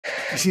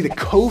You see, the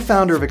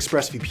co-founder of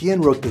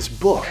ExpressVPN wrote this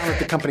book.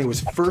 The company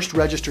was first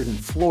registered in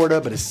Florida,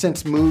 but has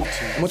since moved.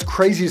 And what's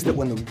crazy is that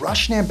when the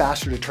Russian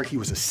ambassador to Turkey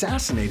was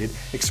assassinated,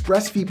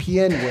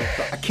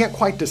 ExpressVPN I can't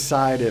quite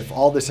decide if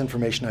all this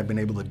information I've been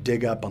able to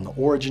dig up on the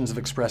origins of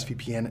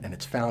ExpressVPN and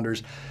its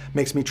founders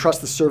makes me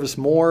trust the service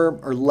more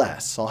or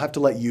less. I'll have to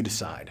let you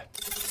decide.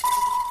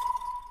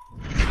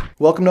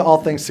 Welcome to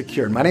All Things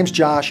Secure. My name's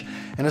Josh,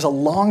 and as a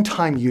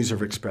longtime user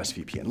of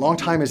ExpressVPN, long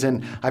time as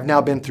in I've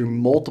now been through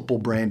multiple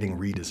branding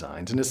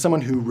redesigns, and as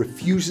someone who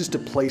refuses to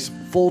place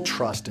full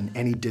trust in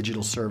any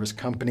digital service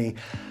company,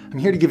 I'm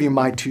here to give you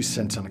my 2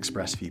 cents on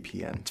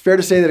ExpressVPN. It's fair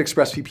to say that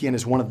ExpressVPN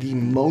is one of the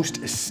most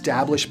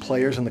established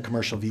players in the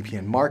commercial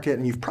VPN market,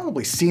 and you've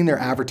probably seen their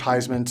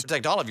advertisements.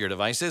 Protect all of your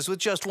devices with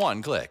just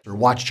 1 click. Or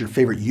watched your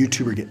favorite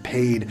YouTuber get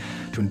paid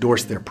to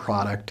endorse their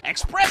product.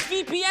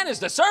 ExpressVPN is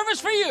the service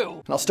for you!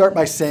 And I'll start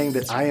by saying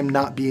that I am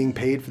not being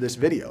paid for this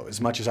video. As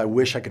much as I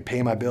wish I could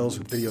pay my bills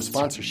with video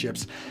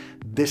sponsorships,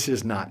 this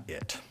is not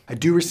it. I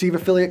do receive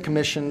affiliate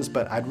commissions,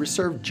 but I'd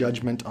reserve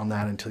judgment on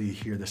that until you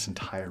hear this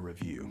entire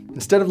review.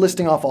 Instead of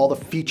listing off all the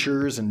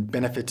features and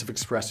benefits of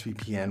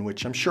ExpressVPN,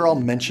 which I'm sure I'll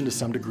mention to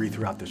some degree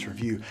throughout this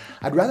review,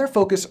 I'd rather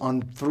focus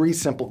on 3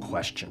 simple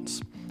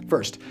questions.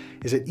 First,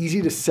 is it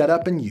easy to set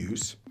up and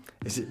use?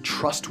 Is it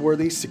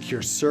trustworthy,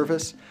 secure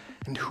service?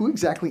 And who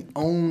exactly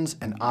owns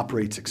and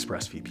operates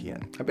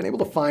ExpressVPN? I've been able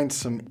to find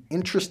some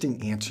interesting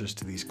answers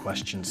to these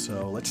questions,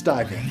 so let's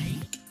dive in.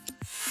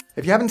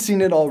 If you haven't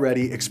seen it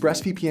already,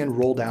 ExpressVPN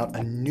rolled out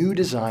a new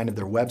design of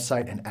their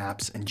website and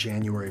apps in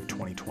January of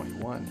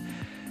 2021.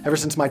 Ever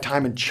since my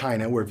time in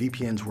China, where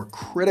VPNs were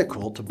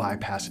critical to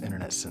bypass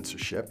internet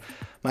censorship,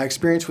 my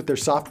experience with their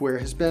software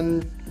has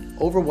been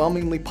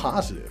overwhelmingly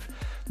positive.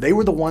 They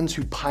were the ones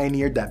who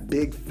pioneered that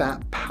big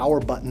fat power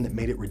button that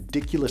made it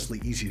ridiculously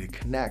easy to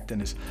connect.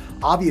 And as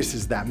obvious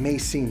as that may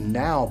seem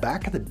now,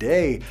 back in the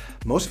day,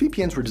 most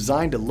VPNs were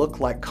designed to look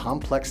like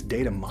complex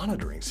data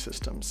monitoring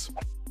systems.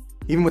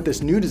 Even with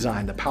this new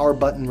design, the power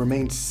button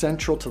remains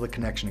central to the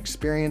connection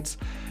experience,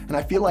 and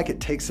I feel like it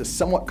takes a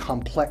somewhat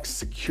complex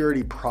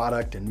security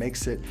product and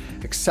makes it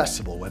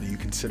accessible whether you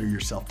consider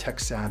yourself tech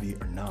savvy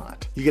or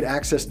not. You get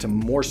access to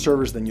more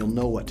servers than you'll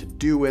know what to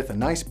do with, a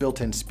nice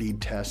built-in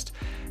speed test,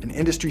 an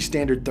industry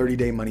standard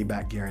 30-day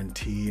money-back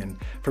guarantee, and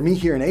for me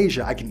here in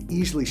Asia, I can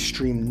easily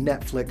stream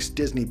Netflix,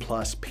 Disney+,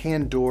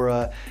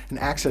 Pandora, and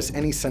access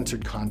any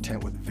censored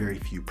content with very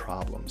few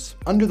problems.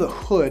 Under the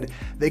hood,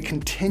 they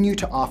continue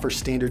to offer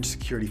standard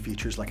security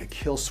features like a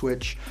kill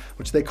switch,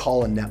 which they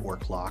call a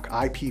network lock,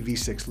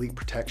 IPv6 leak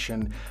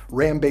protection,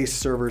 RAM-based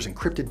servers,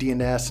 encrypted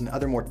DNS, and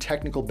other more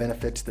technical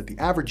benefits that the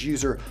average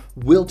user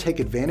will take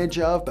advantage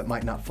of but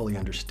might not fully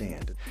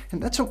understand.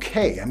 And that's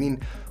okay. I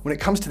mean, when it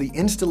comes to the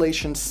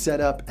installation,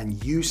 setup,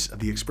 and use of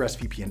the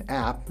ExpressVPN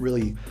app,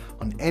 really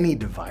on any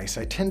device,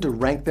 I tend to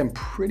rank them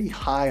pretty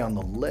high on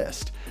the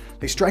list.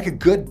 They strike a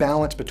good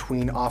balance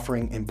between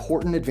offering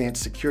important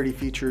advanced security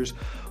features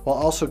while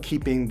also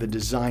keeping the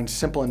design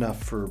simple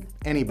enough for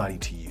anybody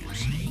to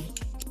use.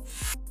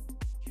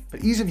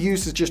 But ease of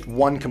use is just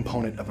one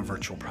component of a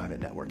virtual private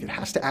network. It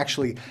has to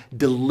actually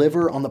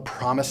deliver on the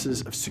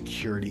promises of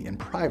security and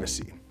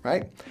privacy,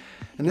 right?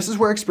 And this is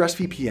where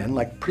ExpressVPN,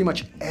 like pretty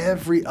much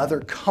every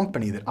other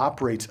company that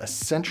operates a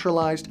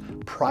centralized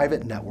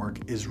private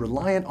network, is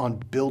reliant on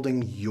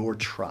building your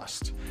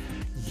trust.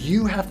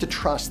 You have to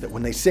trust that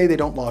when they say they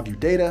don't log your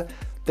data,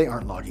 they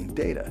aren't logging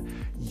data.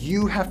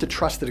 You have to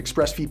trust that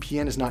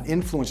ExpressVPN is not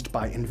influenced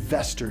by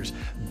investors,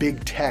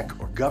 big tech,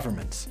 or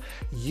governments.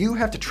 You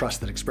have to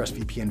trust that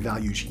ExpressVPN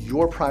values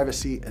your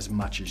privacy as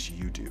much as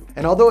you do.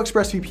 And although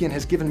ExpressVPN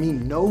has given me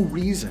no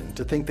reason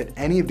to think that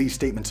any of these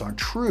statements aren't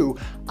true,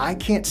 I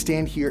can't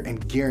stand here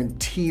and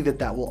guarantee that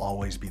that will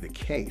always be the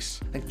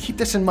case. And keep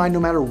this in mind no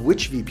matter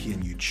which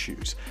VPN you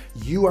choose.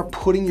 You are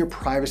putting your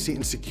privacy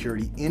and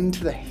security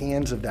into the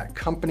hands of that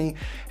company,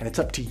 and it's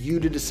up to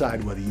you to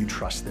decide whether you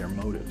trust their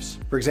motives.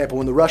 For example,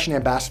 when the Russian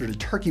ambassador to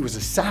Turkey was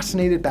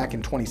assassinated back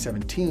in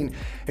 2017,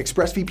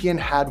 ExpressVPN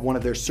had one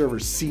of their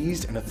servers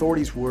seized and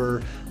authorities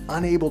were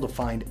unable to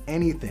find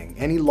anything,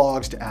 any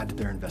logs to add to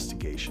their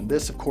investigation.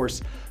 This, of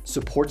course,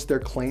 supports their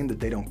claim that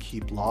they don't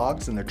keep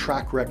logs, and their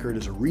track record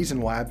is a reason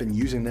why I've been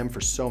using them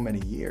for so many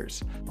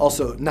years.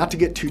 Also, not to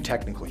get too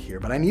technical here,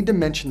 but I need to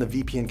mention the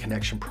VPN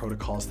connection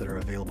protocols that are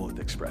available with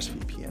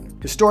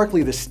ExpressVPN.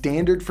 Historically, the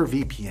standard for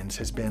VPNs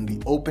has been the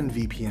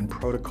OpenVPN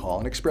protocol,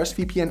 and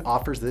ExpressVPN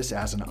offers this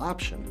as an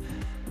option.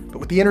 But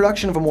with the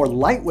introduction of a more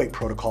lightweight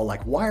protocol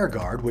like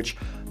WireGuard, which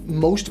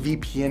most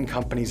VPN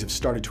companies have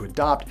started to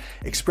adopt,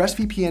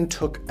 ExpressVPN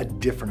took a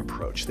different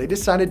approach. They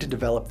decided to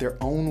develop their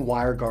own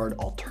WireGuard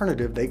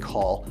alternative they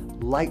call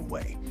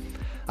Lightway.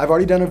 I've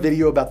already done a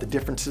video about the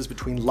differences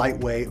between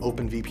Lightway,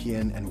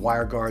 OpenVPN, and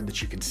WireGuard that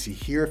you can see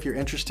here if you're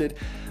interested.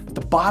 But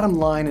the bottom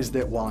line is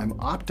that while I'm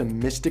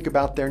optimistic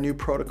about their new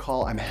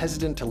protocol, I'm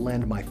hesitant to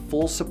lend my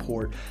full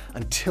support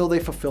until they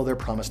fulfill their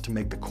promise to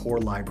make the core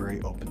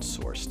library open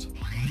sourced.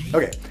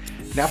 Okay,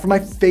 Now for my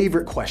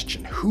favorite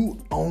question, who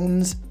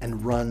owns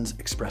and runs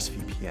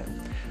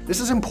ExpressVPN? This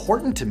is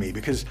important to me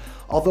because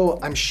although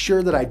I'm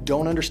sure that I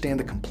don't understand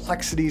the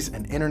complexities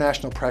and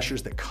international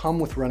pressures that come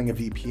with running a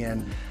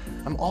VPN,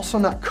 I'm also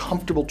not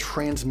comfortable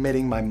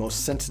transmitting my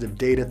most sensitive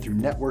data through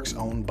networks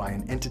owned by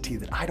an entity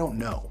that I don't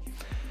know.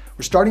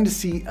 We're starting to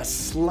see a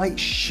slight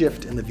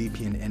shift in the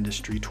VPN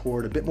industry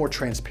toward a bit more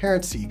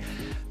transparency,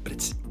 but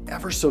it's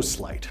ever so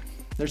slight.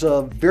 There's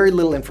very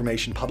little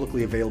information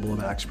publicly available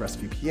about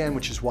ExpressVPN,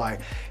 which is why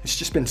it's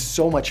just been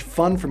so much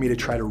fun for me to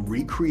try to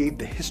recreate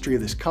the history of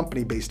this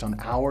company based on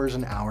hours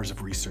and hours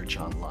of research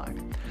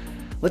online.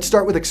 Let's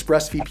start with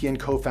ExpressVPN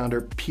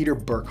co-founder Peter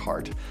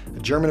Burkhardt, a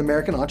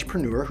German-American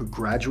entrepreneur who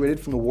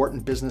graduated from the Wharton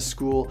Business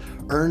School,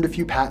 earned a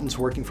few patents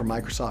working for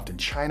Microsoft in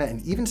China,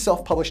 and even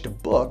self-published a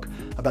book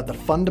about the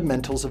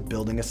fundamentals of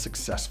building a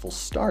successful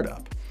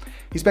startup.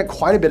 He spent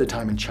quite a bit of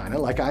time in China,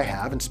 like I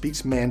have, and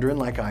speaks Mandarin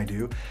like I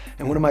do.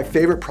 And one of my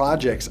favorite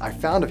projects I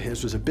found of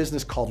his was a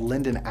business called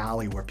Linden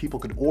Alley, where people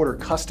could order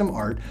custom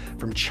art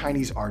from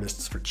Chinese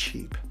artists for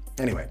cheap.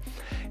 Anyway,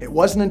 it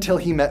wasn't until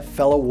he met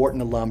fellow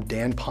Wharton alum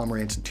Dan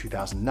Pomerantz in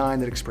 2009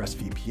 that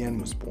ExpressVPN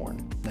was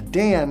born. Now,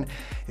 Dan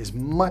is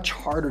much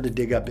harder to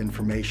dig up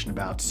information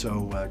about,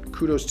 so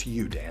kudos to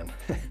you, Dan.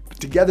 But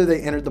together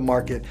they entered the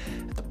market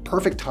at the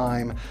perfect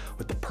time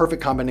with the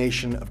perfect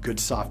combination of good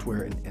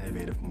software and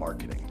innovative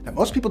marketing. Now,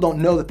 most people don't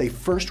know that they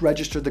first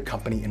registered the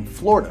company in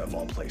Florida, of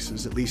all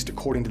places, at least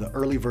according to the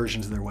early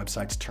versions of their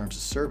website's terms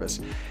of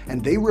service.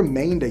 And they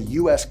remained a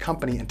US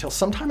company until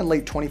sometime in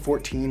late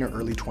 2014 or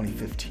early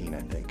 2015, I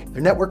think.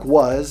 Their network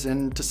was,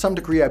 and to some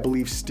degree I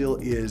believe still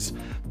is,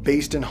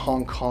 based in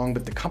Hong Kong,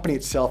 but the company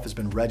itself has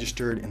been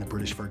registered in the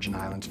British Virgin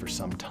Islands for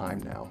some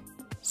time now.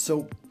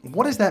 So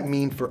what does that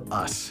mean for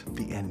us,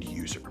 the end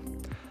user?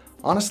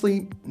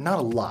 Honestly, not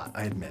a lot,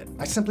 I admit.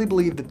 I simply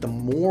believe that the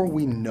more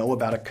we know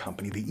about a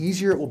company, the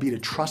easier it will be to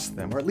trust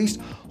them, or at least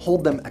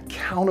hold them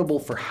accountable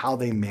for how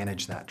they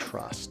manage that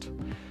trust.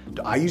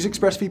 Do I use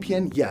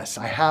ExpressVPN? Yes,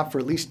 I have for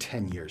at least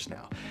 10 years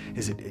now.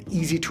 Is it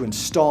easy to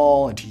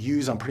install and to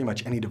use on pretty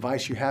much any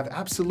device you have?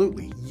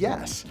 Absolutely,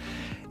 yes.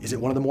 Is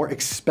it one of the more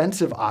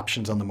expensive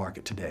options on the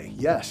market today?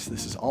 Yes,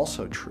 this is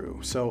also true.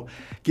 So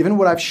given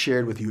what I've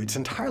shared with you, it's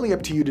entirely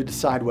up to you to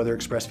decide whether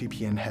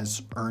ExpressVPN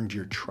has earned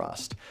your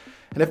trust.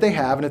 And if they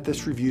have, and if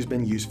this review's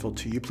been useful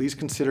to you, please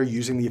consider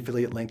using the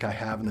affiliate link I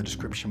have in the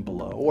description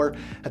below, or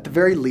at the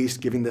very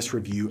least, giving this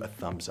review a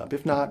thumbs up.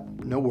 If not,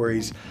 no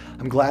worries.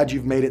 I'm glad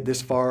you've made it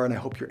this far, and I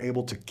hope you're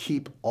able to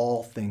keep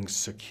all things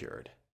secured.